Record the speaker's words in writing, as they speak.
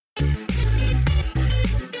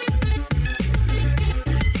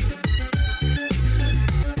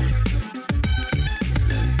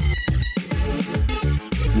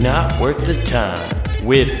Not Worth the Time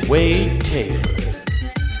with Wade Taylor.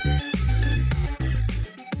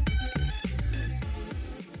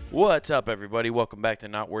 What's up, everybody? Welcome back to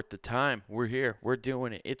Not Worth the Time. We're here. We're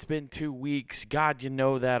doing it. It's been 2 weeks. God, you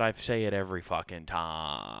know that. I say it every fucking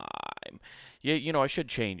time. You know, I should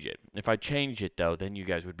change it. If I change it, though, then you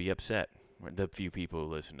guys would be upset. The few people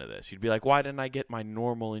who listen to this. You'd be like, why didn't I get my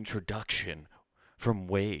normal introduction from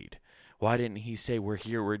Wade? Why didn't he say, we're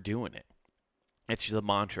here, we're doing it? It's the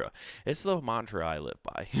mantra. It's the mantra I live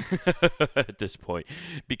by at this point,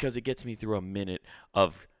 because it gets me through a minute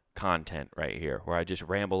of content right here where I just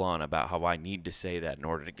ramble on about how I need to say that in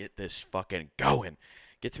order to get this fucking going.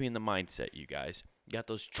 Gets me in the mindset, you guys. You got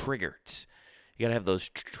those triggers. You gotta have those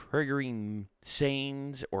triggering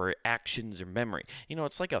sayings or actions or memory. You know,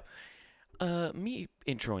 it's like me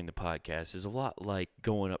introing the podcast is a lot like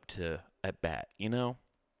going up to at bat, you know?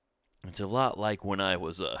 It's a lot like when I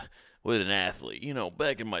was with an athlete, you know,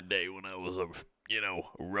 back in my day when I was a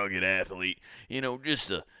rugged athlete, you know, just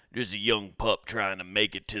a young pup trying to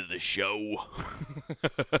make it to the show.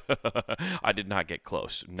 I did not get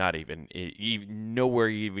close, not even nowhere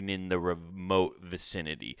even in the remote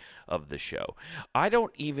vicinity of the show. I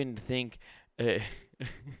don't even think.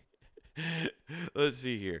 Let's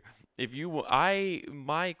see here.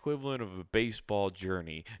 My equivalent of a baseball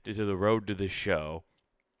journey to the road to the show.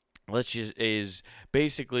 Is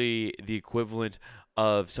basically the equivalent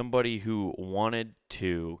of somebody who wanted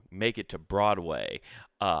to make it to Broadway.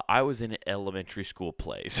 I was in elementary school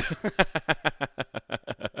plays.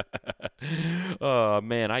 Oh,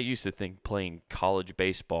 man, I used to think playing college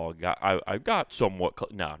baseball, I got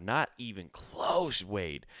somewhat no, not even close,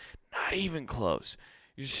 Wade. Not even close.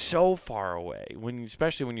 You're so far away,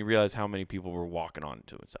 especially when you realize how many people were walking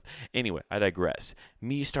onto it and stuff. Anyway, I digress.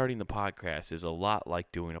 Me starting the podcast is a lot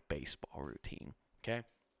like doing a baseball routine, okay?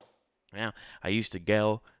 Now, I used to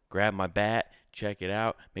go, grab my bat, check it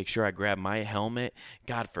out, make sure I grab my helmet.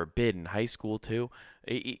 God forbid, in high school, too.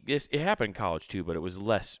 It happened in college, too, but it was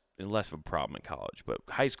less of a problem in college. But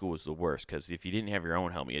high school was the worst, because if you didn't have your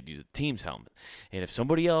own helmet, you had to use a team's helmet. And if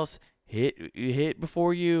somebody else hit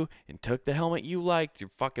before you and took the helmet you liked, you're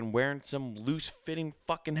fucking wearing some loose-fitting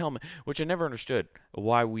fucking helmet, which I never understood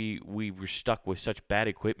why we were stuck with such bad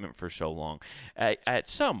equipment for so long. At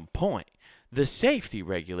some point, the safety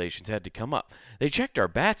regulations had to come up. They checked our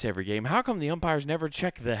bats every game. How come the umpires never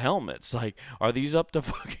check the helmets? Like, are these up to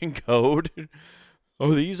fucking code?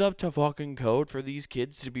 Are these up to fucking code for these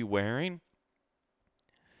kids to be wearing?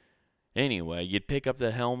 Anyway, you'd pick up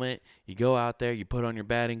the helmet, you go out there, you put on my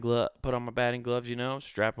batting gloves, you know,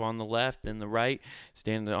 strap on the left and the right,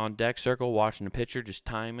 stand on deck circle, watching the pitcher, just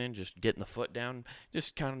timing, just getting the foot down,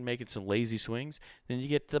 just kind of making some lazy swings. Then you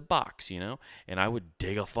get to the box, you know, and I would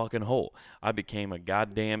dig a fucking hole. I became a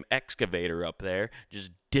goddamn excavator up there,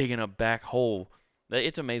 just digging a back hole.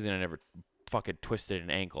 It's amazing I never fucking twisted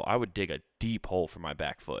an ankle. I would dig a deep hole for my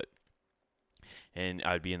back foot. And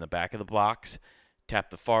I'd be in the back of the box, tap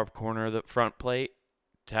the far corner of the front plate,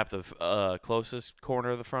 tap the closest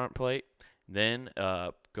corner of the front plate, then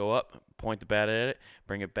go up, point the bat at it,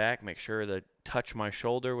 bring it back, make sure to touch my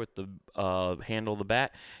shoulder with the handle of the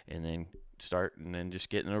bat, and then start, and then just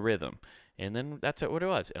get in a rhythm. And then that's what it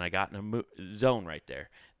was. And I got in a zone right there.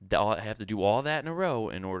 I have to do all that in a row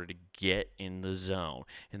in order to get in the zone.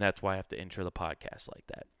 And that's why I have to intro the podcast like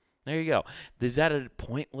that. There you go. Is that a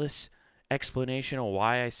pointless explanation of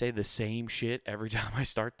why I say the same shit every time I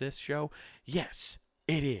start this show? Yes,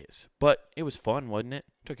 it is. But it was fun, wasn't it?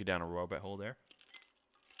 Took you down a rabbit hole there.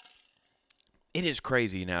 It is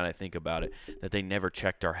crazy now that I think about it that they never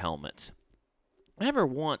checked our helmets. Never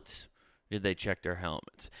once did they check their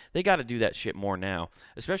helmets. They got to do that shit more now,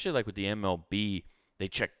 especially like with the MLB. They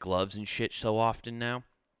check gloves and shit so often now.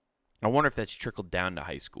 I wonder if that's trickled down to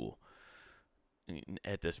high school.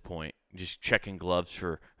 At this point, just checking gloves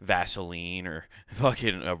for Vaseline or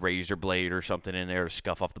fucking a razor blade or something in there to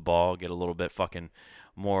scuff off the ball, get a little bit fucking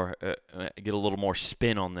more, get a little more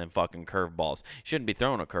spin on them fucking curveballs. You shouldn't be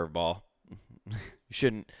throwing a curveball.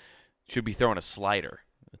 You should be throwing a slider.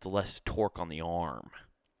 It's less torque on the arm,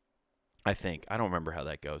 I think. I don't remember how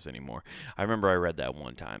that goes anymore. I remember I read that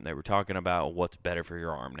one time. They were talking about what's better for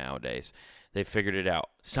your arm nowadays. They figured it out.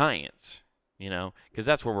 Science. You know, because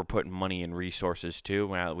that's where we're putting money and resources to.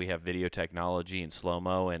 Now we have video technology and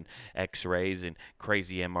slow-mo and x-rays and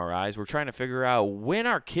crazy MRIs. We're trying to figure out when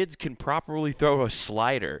our kids can properly throw a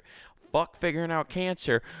slider. Fuck figuring out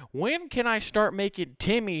cancer. When can I start making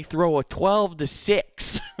Timmy throw a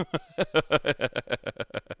 12-6?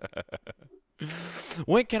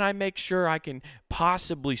 When can I make sure I can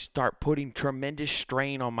possibly start putting tremendous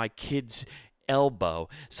strain on my kids' elbow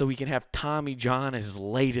so we can have Tommy John as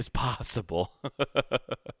late as possible.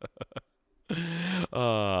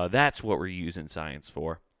 That's what we're using science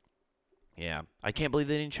for. Yeah. I can't believe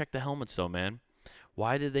they didn't check the helmets, though, man.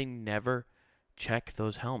 Why did they never check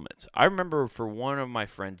those helmets? I remember for one of my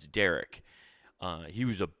friends, Derek, he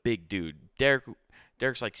was a big dude.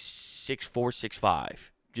 Derek's like 6'4",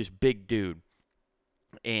 6'5", just big dude.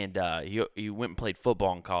 And he went and played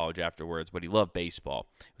football in college afterwards, but he loved baseball.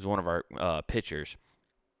 He was one of our pitchers.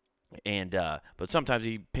 And but sometimes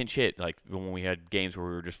he pinch hit, like when we had games where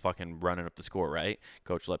we were just fucking running up the score, right?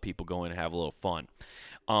 Coach let people go in and have a little fun.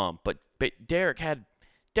 But Derek had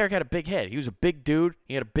a big head. He was a big dude.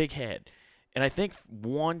 He had a big head. And I think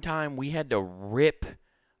one time we had to rip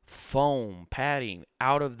foam padding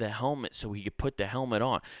out of the helmet so he could put the helmet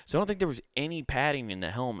on. So I don't think there was any padding in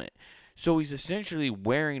the helmet. So he's essentially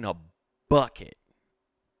wearing a bucket.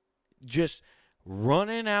 Just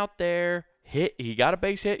running out there, he got a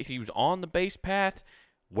base hit. He was on the base path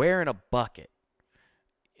wearing a bucket.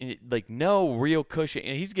 Like no real cushion.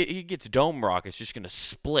 And he gets dome rock. It's just going to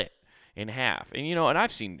split in half. And and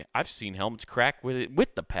I've seen helmets crack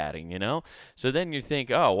with the padding, So then you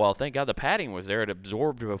think, "Oh, well, thank God the padding was there. It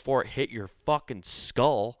absorbed before it hit your fucking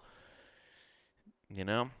skull."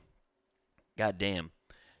 God damn.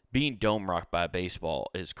 Being dome rocked by a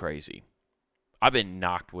baseball is crazy. I've been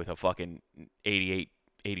knocked with a fucking 88,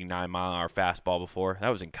 89 mile an hour fastball before. That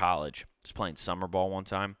was in college. I was playing summer ball one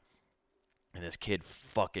time. And this kid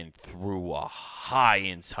fucking threw a high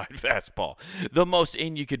inside fastball. The most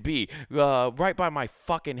in you could be. Right by my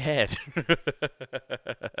fucking head.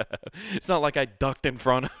 It's not like I ducked in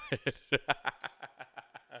front of it.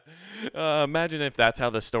 Imagine if that's how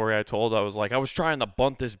the story I told. I was trying to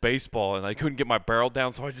bunt this baseball and I couldn't get my barrel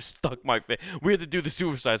down, so I just stuck my face. We had to do the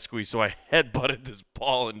suicide squeeze, so I headbutted this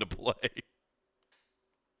ball into play.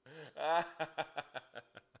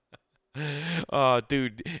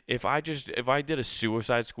 Dude, if I did a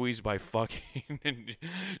suicide squeeze by fucking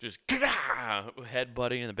just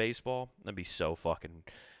headbutting in the baseball, that'd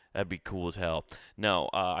be cool as hell. No,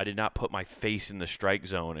 I did not put my face in the strike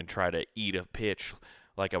zone and try to eat a pitch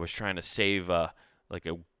like I was trying to save like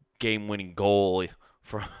a game-winning goal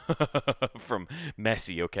from from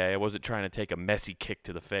Messi, okay? I wasn't trying to take a Messi kick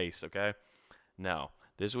to the face, okay? No,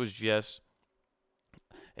 this was just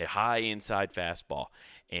a high inside fastball,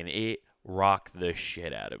 and it rocked the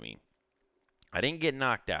shit out of me. I didn't get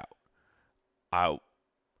knocked out. I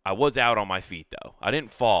was out on my feet, though. I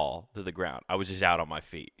didn't fall to the ground. I was just out on my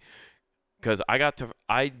feet. Because I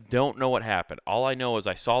don't know what happened. All I know is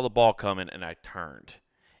I saw the ball coming and I turned.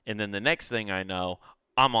 And then the next thing I know,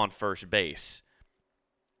 I'm on first base.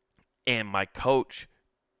 And my coach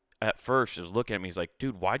at first is looking at me. He's like,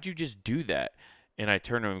 "Dude, why'd you just do that?" And I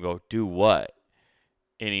turn to him and go, "Do what?"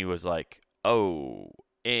 And he was like, "Oh."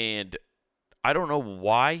 And I don't know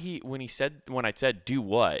why when I said "do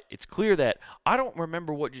what," it's clear that I don't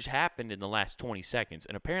remember what just happened in the last 20 seconds.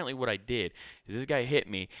 And apparently what I did is this guy hit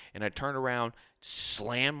me, and I turned around,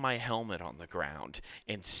 slammed my helmet on the ground,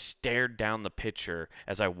 and stared down the pitcher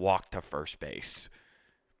as I walked to first base.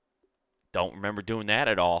 Don't remember doing that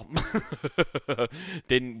at all.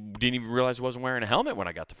 Didn't even realize I wasn't wearing a helmet when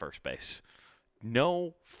I got to first base.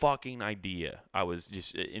 No fucking idea. I was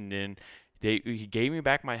just, and then he gave me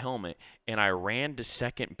back my helmet, and I ran to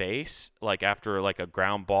second base, like after like a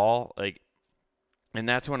ground ball, and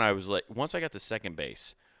that's when I was like, once I got to second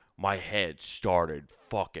base, my head started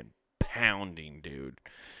fucking pounding, dude.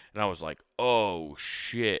 And I was like, "Oh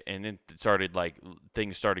shit!" And then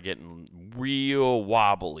things started getting real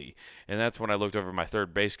wobbly, and that's when I looked over at my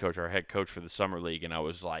third base coach, our head coach for the summer league, and I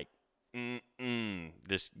was like,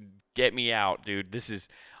 "Just get me out, dude.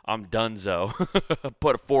 I'm donezo.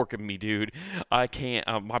 Put a fork in me, dude. I can't.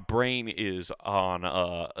 My brain is on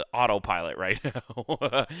autopilot right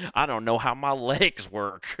now. I don't know how my legs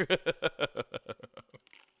work."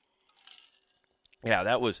 Yeah,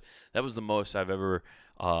 that was the most I've ever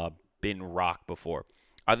been rocked before.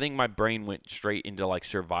 I think my brain went straight into like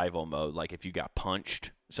survival mode, like if you got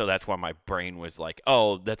punched. So that's why my brain was like,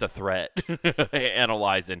 "Oh, that's a threat."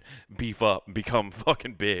 Analyze and beef up, and become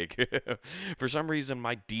fucking big. For some reason,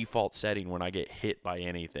 my default setting when I get hit by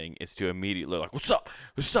anything is to immediately like, "What's up?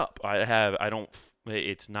 What's up?"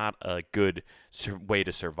 It's not a good way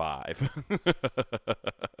to survive.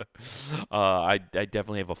 I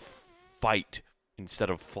definitely have a fight instead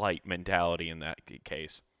of flight mentality in that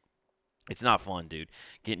case. It's not fun, dude.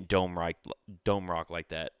 Getting dome rock like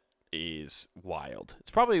that is wild.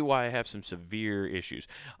 It's probably why I have some severe issues.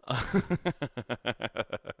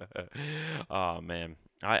 Oh, man.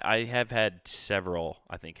 I have had several,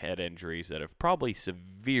 I think, head injuries that have probably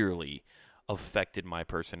severely affected my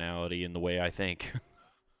personality and the way I think.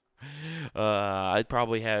 I'd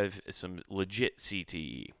probably have some legit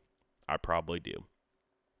CTE. I probably do.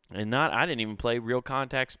 And I didn't even play real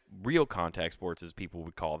contact sports as people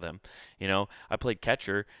would call them. I played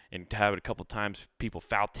catcher and had it a couple times people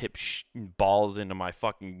foul tip balls into my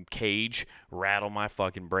fucking cage, rattle my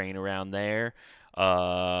fucking brain around there.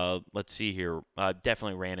 Let's see here. I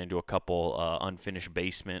definitely ran into a couple unfinished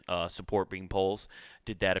basement support beam poles.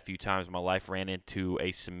 Did that a few times in my life. Ran into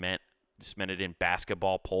a cemented in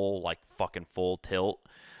basketball pole, like fucking full tilt.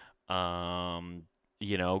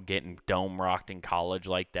 Getting dome rocked in college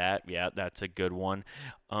like that. Yeah, that's a good one.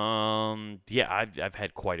 Yeah, I've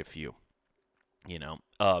had quite a few.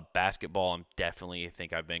 Basketball, I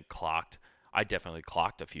think I've been clocked. I definitely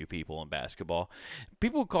clocked a few people in basketball.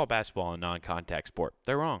 People who call basketball a non-contact sport,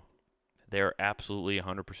 they're wrong. They're absolutely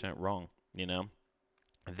 100% wrong.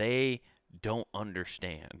 They don't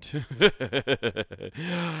understand.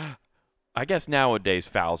 I guess nowadays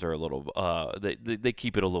fouls are a little they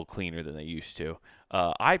keep it a little cleaner than they used to.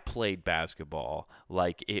 I played basketball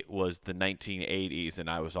like it was the 1980s and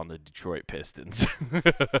I was on the Detroit Pistons.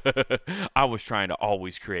 I was trying to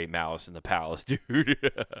always create malice in the palace, dude.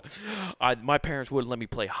 My parents wouldn't let me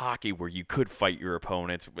play hockey where you could fight your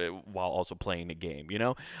opponents while also playing the game,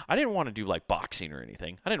 I didn't want to do like boxing or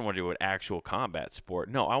anything. I didn't want to do an actual combat sport.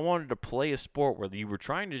 No, I wanted to play a sport where you were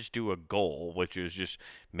trying to just do a goal, which is just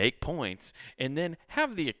make points, and then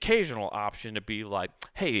have the occasional option to be like,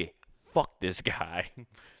 hey, fuck this guy.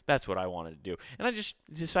 That's what I wanted to do. And I just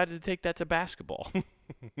decided to take that to basketball.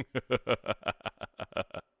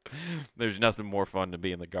 There's nothing more fun than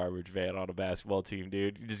being the garbage van on a basketball team,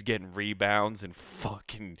 dude. You're just getting rebounds and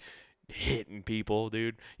fucking hitting people,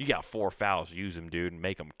 dude. You got 4 fouls, use them, dude, and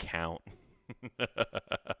make them count.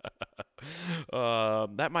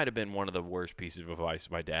 That might have been one of the worst pieces of advice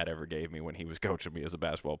my dad ever gave me when he was coaching me as a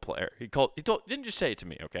basketball player. Didn't just say it to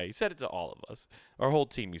me, okay? He said it to all of us, our whole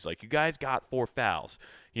team. He's like, "You guys got 4 fouls.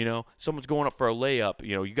 Someone's going up for a layup.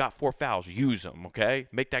 You got 4 fouls. Use them, okay?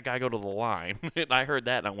 Make that guy go to the line." And I heard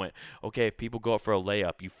that and I went, "Okay, if people go up for a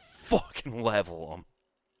layup, you fucking level them."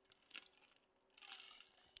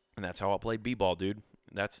 And that's how I played b-ball, dude.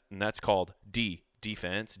 That's called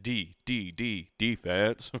defense.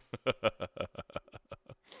 Defense.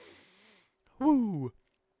 Woo.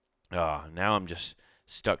 Now I'm just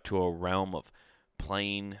stuck to a realm of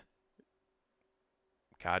playing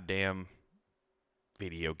goddamn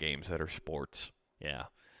video games that are sports. Yeah.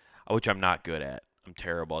 Which I'm not good at. I'm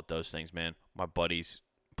terrible at those things, man. My buddies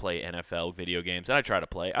play NFL video games, and I try to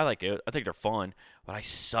play. I like it. I think they're fun, but I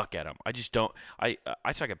suck at them. I just don't. I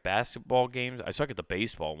suck at basketball games. I suck at the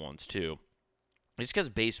baseball ones, too. Just because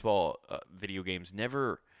baseball video games I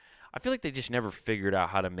feel like they just never figured out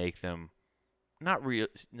how to make them not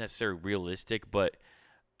necessarily realistic, but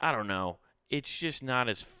I don't know. It's just not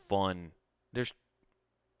as fun.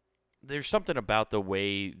 There's something about the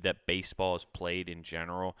way that baseball is played in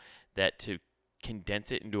general that to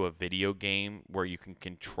condense it into a video game where you can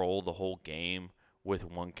control the whole game with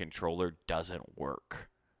one controller doesn't work.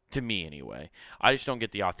 To me, anyway. I just don't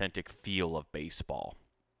get the authentic feel of baseball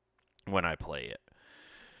when I play it.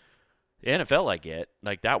 The NFL I get,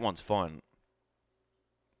 like that one's fun.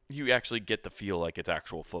 You actually get the feel like it's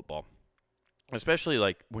actual football. Especially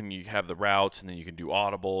like when you have the routes and then you can do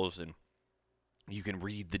audibles and you can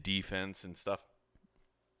read the defense and stuff.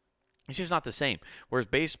 It's just not the same. Whereas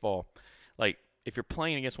baseball, like if you're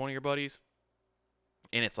playing against one of your buddies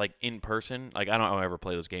and it's like in person, like I don't ever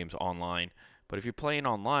play those games online, but if you're playing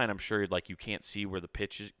online, I'm sure like you can't see where the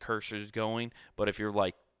cursor is going. But if you're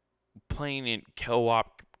like playing in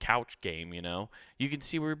co-op couch game, you can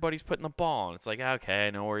see where your buddy's putting the ball, and it's like, okay, I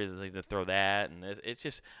know where he's like to throw that, and it's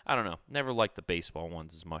just, I don't know, never liked the baseball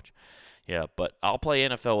ones as much. Yeah, but I'll play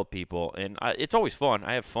NFL with people, and it's always fun.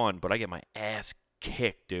 I have fun, but I get my ass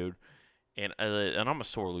kicked, dude, and I'm a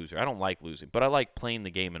sore loser. I don't like losing, but I like playing the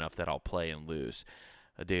game enough that I'll play and lose,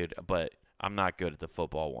 dude, but I'm not good at the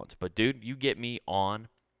football ones. But, dude, you get me on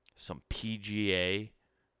some PGA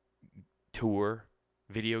Tour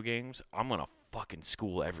video games, I'm going to fucking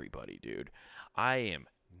school everybody, dude. I am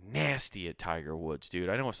nasty at Tiger Woods, dude.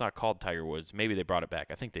 I know it's not called Tiger Woods. Maybe they brought it back.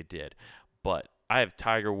 I think they did. But I have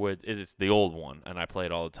Tiger Woods. It's the old one, and I play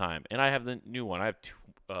it all the time. And I have the new one. I have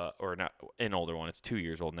or not an older one. It's 2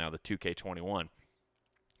 years old now, the 2K21.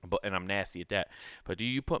 And I'm nasty at that. But do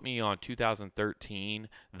you put me on 2013,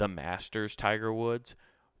 the Masters Tiger Woods?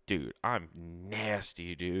 Dude, I'm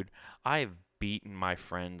nasty, dude. I've beaten my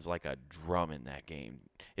friends like a drum in that game.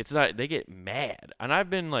 It's not, they get mad. And I've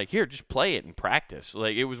been like, here, just play it and practice.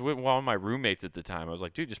 Like, it was with one of my roommates at the time. I was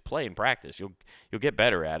like, dude, just play and practice. You'll get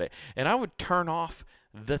better at it. And I would turn off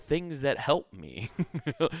the things that help me.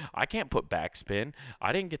 I can't put backspin.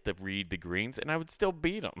 I didn't get to read the greens, and I would still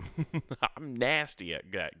beat them. I'm nasty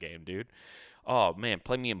at that game, dude. Oh, man,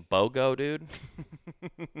 play me in BOGO, dude.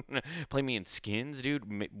 Play me in skins,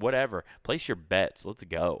 dude. Whatever. Place your bets. Let's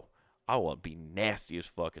go. I will be nasty as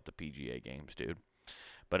fuck at the PGA games, dude.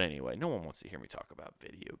 But anyway, no one wants to hear me talk about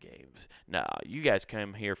video games. Nah, you guys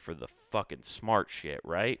come here for the fucking smart shit,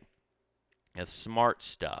 right? The smart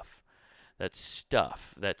stuff. That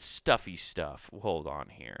stuffy stuff. Hold on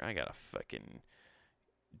here. I gotta fucking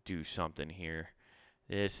do something here.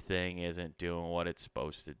 This thing isn't doing what it's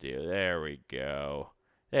supposed to do. There we go.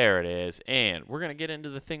 There it is. And we're going to get into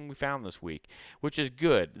the thing we found this week, which is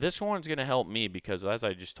good. This one's going to help me because, as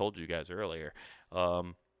I just told you guys earlier, a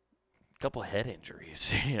couple head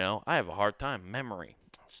injuries. I have a hard time. Memory.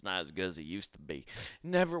 It's not as good as it used to be.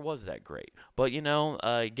 Never was that great. But,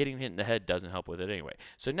 getting hit in the head doesn't help with it anyway.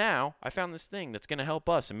 So now I found this thing that's going to help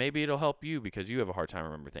us, and maybe it'll help you because you have a hard time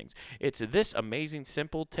remembering things. It's this amazing,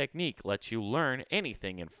 simple technique lets you learn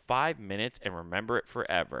anything in 5 minutes and remember it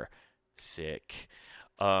forever. Sick.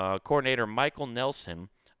 Coordinator Michael Nelson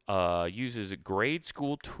uses a grade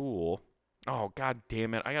school tool. Oh, god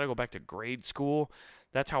damn it. I got to go back to grade school.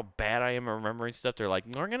 That's how bad I am at remembering stuff. They're like,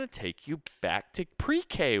 we're going to take you back to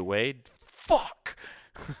pre-K, Wade. Fuck.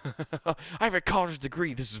 I have a college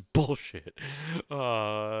degree. This is bullshit.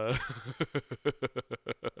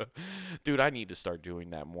 Dude, I need to start doing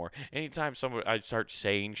that more. Anytime I start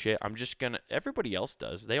saying shit, I'm just going to, everybody else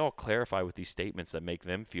does. They all clarify with these statements that make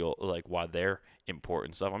them feel like why they're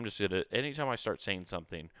important stuff. I'm just going to, anytime I start saying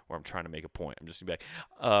something where I'm trying to make a point, I'm just going to be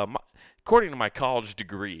like, according to my college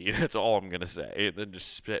degree, that's all I'm going to say. And then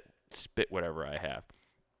just spit whatever I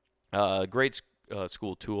have. Great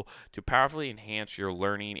school tool to powerfully enhance your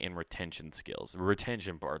learning and retention skills. The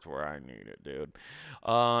retention part's where I need it, dude.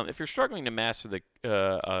 If you're struggling to master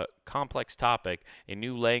a complex topic, a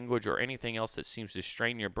new language, or anything else that seems to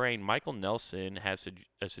strain your brain, Michael Nelson has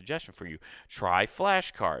a suggestion for you. Try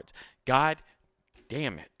flashcards. God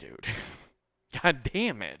damn it, dude. God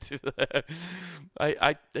damn it.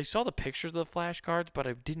 I saw the pictures of the flashcards, but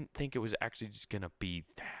I didn't think it was actually just going to be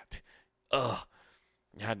that. Ugh.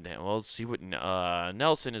 God damn. Well, let's see what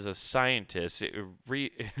Nelson is a scientist and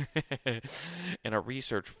a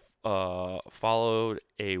research followed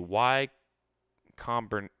a Y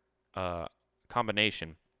combination.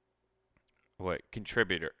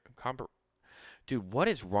 Contributor. Dude, what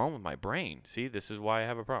is wrong with my brain? See, this is why I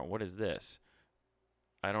have a problem. What is this?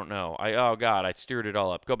 I don't know. Oh, God, I steered it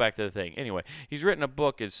all up. Go back to the thing. Anyway, he's written a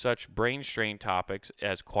book as such brain strain topics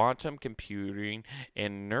as quantum computing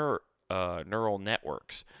and neural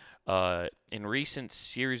networks. In recent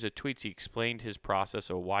series of tweets, he explained his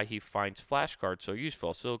process of why he finds flashcards so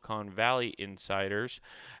useful. Silicon Valley insiders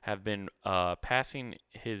have been passing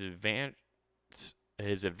his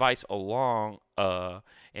advice along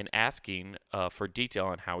and asking for detail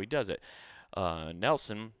on how he does it.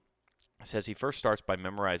 Nelson says he first starts by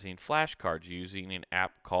memorizing flashcards using an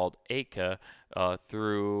app called Eka.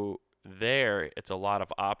 Through there, it's a lot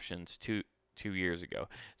of options 2 years ago.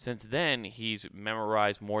 Since then, he's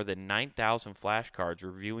memorized more than 9,000 flashcards,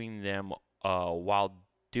 reviewing them while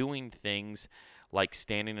doing things like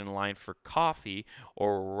standing in line for coffee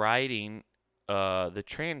or riding the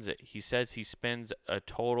transit. He says he spends a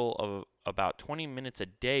total of about 20 minutes a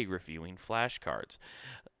day reviewing flashcards.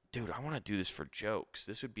 Dude, I want to do this for jokes.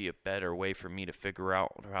 This would be a better way for me to figure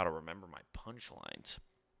out how to remember my punchlines.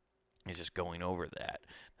 It's just going over that.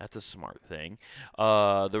 That's a smart thing.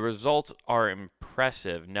 The results are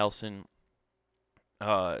impressive. Nelson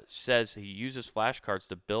says he uses flashcards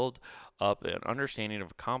to build up an understanding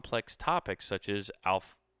of complex topics such as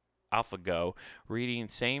AlphaGo, reading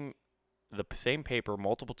the same paper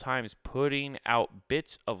multiple times, putting out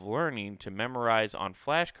bits of learning to memorize on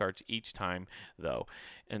flashcards each time, though.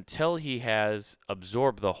 Until he has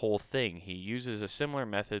absorbed the whole thing, he uses a similar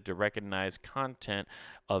method to recognize content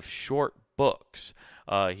of short books.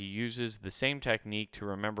 He uses the same technique to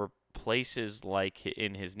remember places like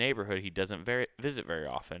in his neighborhood he doesn't visit very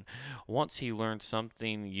often. Once he learns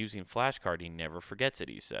something using flashcard, he never forgets it,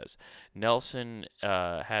 he says. Nelson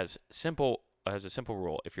has a simple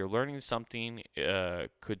rule. If you're learning something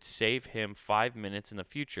could save him 5 minutes in the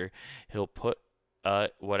future, he'll put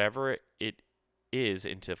whatever it is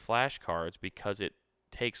into flashcards because it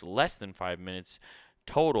takes less than 5 minutes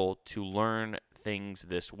total to learn things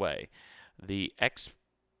this way. The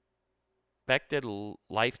expected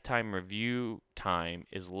lifetime review time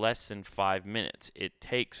is less than 5 minutes. It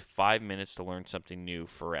takes 5 minutes to learn something new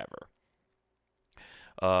forever.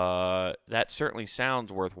 That certainly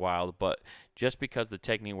sounds worthwhile, but just because the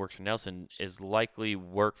technique works for Nelson is likely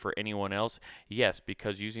work for anyone else? Yes,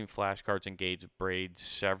 because using flashcards engages brain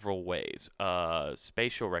several ways.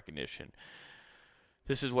 Spatial recognition.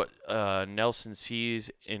 This is what Nelson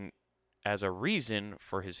sees in as a reason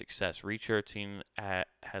for his success. Researching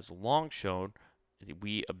has long shown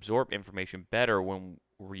we absorb information better when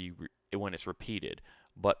when it's repeated,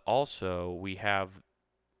 but also we have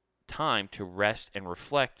time to rest and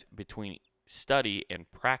reflect between study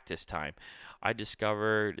and practice time. I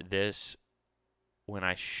discovered this when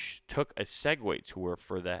I took a Segway tour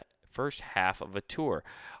for the first half of a tour.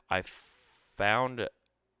 I found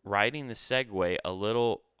riding the Segway a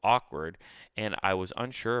little awkward and I was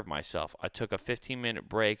unsure of myself. I took a 15-minute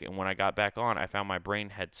break, and when I got back on, I found my brain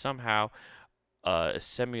had somehow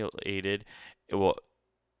simulated what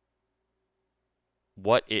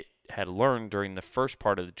it had learned during the first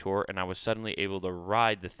part of the tour, and I was suddenly able to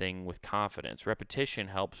ride the thing with confidence. Repetition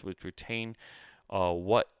helps with retain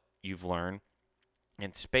what you've learned,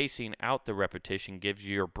 and spacing out the repetition gives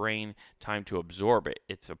your brain time to absorb it.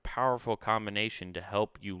 It's a powerful combination to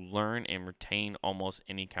help you learn and retain almost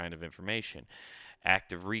any kind of information.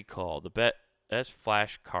 Active recall. The best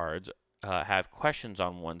flashcards have questions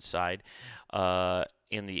on one side and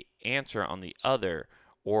the answer on the other,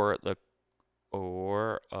 or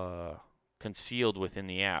concealed within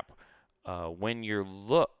the app. When you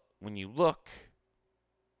look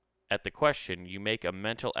at the question, you make a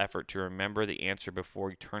mental effort to remember the answer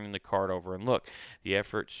before turning the card over and look. The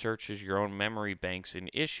effort searches your own memory banks and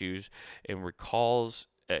issues and recalls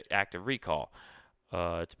active recall.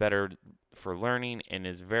 It's better for learning and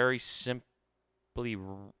is very simply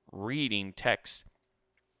reading text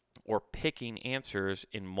or picking answers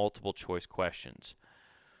in multiple choice questions.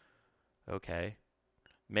 Okay.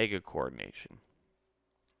 Mega coordination.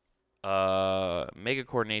 Mega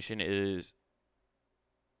coordination is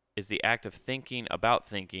the act of thinking about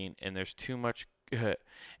thinking, and there's too much,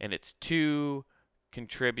 and it's too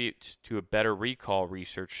contributes to a better recall.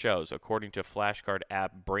 Research shows, according to flashcard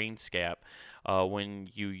app BrainScap, when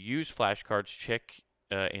you use flashcards, check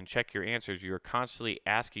your answers, you're constantly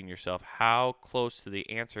asking yourself how close to the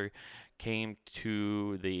answer came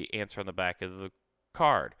to the answer on the back of the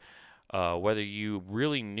card. Whether you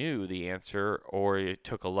really knew the answer or it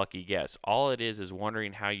took a lucky guess. All it is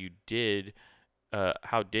wondering how you did.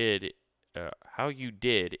 How you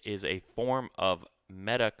did is a form of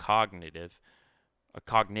metacognition.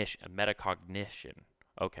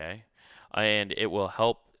 Okay, and it will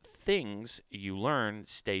help things you learn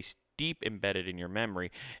stay deep embedded in your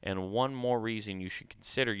memory. And one more reason you should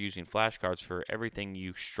consider using flashcards for everything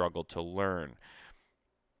you struggle to learn.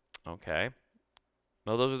 Okay.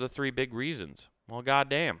 Well, those are the 3 big reasons. Well,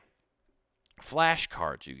 goddamn.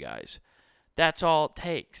 Flashcards, you guys. That's all it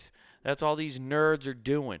takes. That's all these nerds are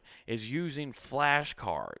doing, is using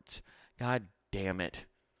flashcards. God damn it.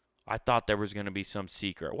 I thought there was going to be some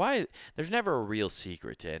secret. Why? There's never a real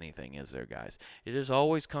secret to anything, is there, guys? It just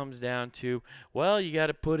always comes down to, well, you got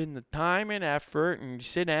to put in the time and effort, and you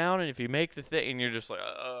sit down, and if you make the thing, and you're just like,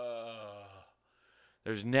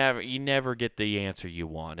 you never get the answer you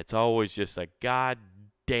want. It's always just like, God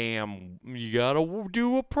damn, you gotta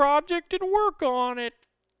do a project and work on it.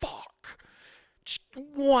 Fuck. Just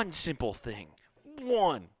one simple thing.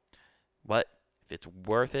 One. But if it's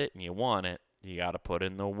worth it and you want it, you gotta put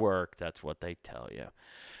in the work. That's what they tell you.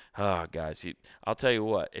 Oh, guys, I'll tell you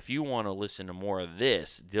what. If you want to listen to more of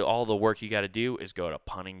this, all the work you got to do is go to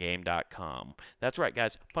punninggame.com. That's right,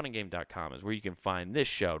 guys. Punninggame.com is where you can find this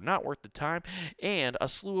show, Not Worth the Time, and a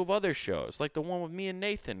slew of other shows, like the one with me and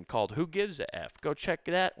Nathan called Who Gives a F. Go check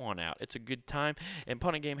that one out. It's a good time. And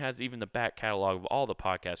Punning Game has even the back catalog of all the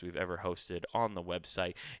podcasts we've ever hosted on the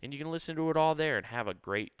website, and you can listen to it all there and have a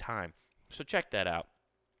great time. So check that out.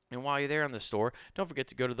 And while you're there in the store, don't forget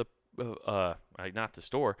to go to the not the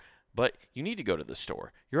store, but you need to go to the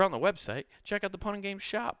store. You're on the website. Check out the Punting Game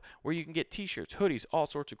shop, where you can get t-shirts, hoodies, all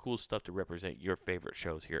sorts of cool stuff to represent your favorite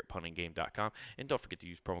shows here at puntinggame.com. And don't forget to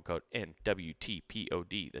use promo code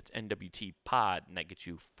NWTPOD. That's NWT Pod, and that gets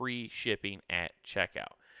you free shipping at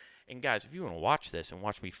checkout. And guys, if you want to watch this and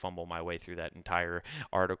watch me fumble my way through that entire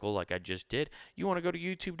article like I just did, you want to go to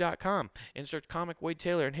youtube.com and search Comic Wade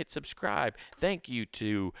Taylor and hit subscribe. Thank you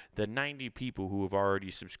to the 90 people who have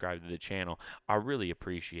already subscribed to the channel. I really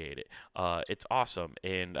appreciate it. It's awesome,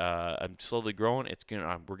 and I'm slowly growing.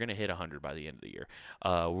 We're gonna hit 100 by the end of the year.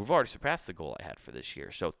 We've already surpassed the goal I had for this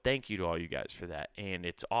year, so thank you to all you guys for that, and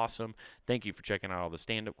it's awesome. Thank you for checking out all the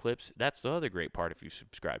stand-up clips. That's the other great part. If you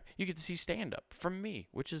subscribe, you get to see stand-up from me,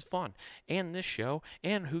 which is fun, and this show,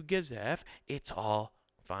 and Who Gives a F. It's all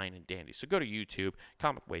fine and dandy. So go to YouTube,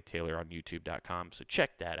 Comic Wade Taylor on youtube.com. So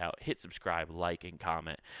check that out. Hit subscribe, like, and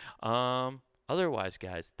comment. Otherwise,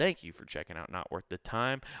 guys, thank you for checking out Not Worth the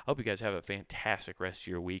Time. I hope you guys have a fantastic rest of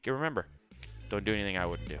your week. And remember, don't do anything I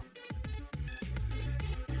wouldn't do.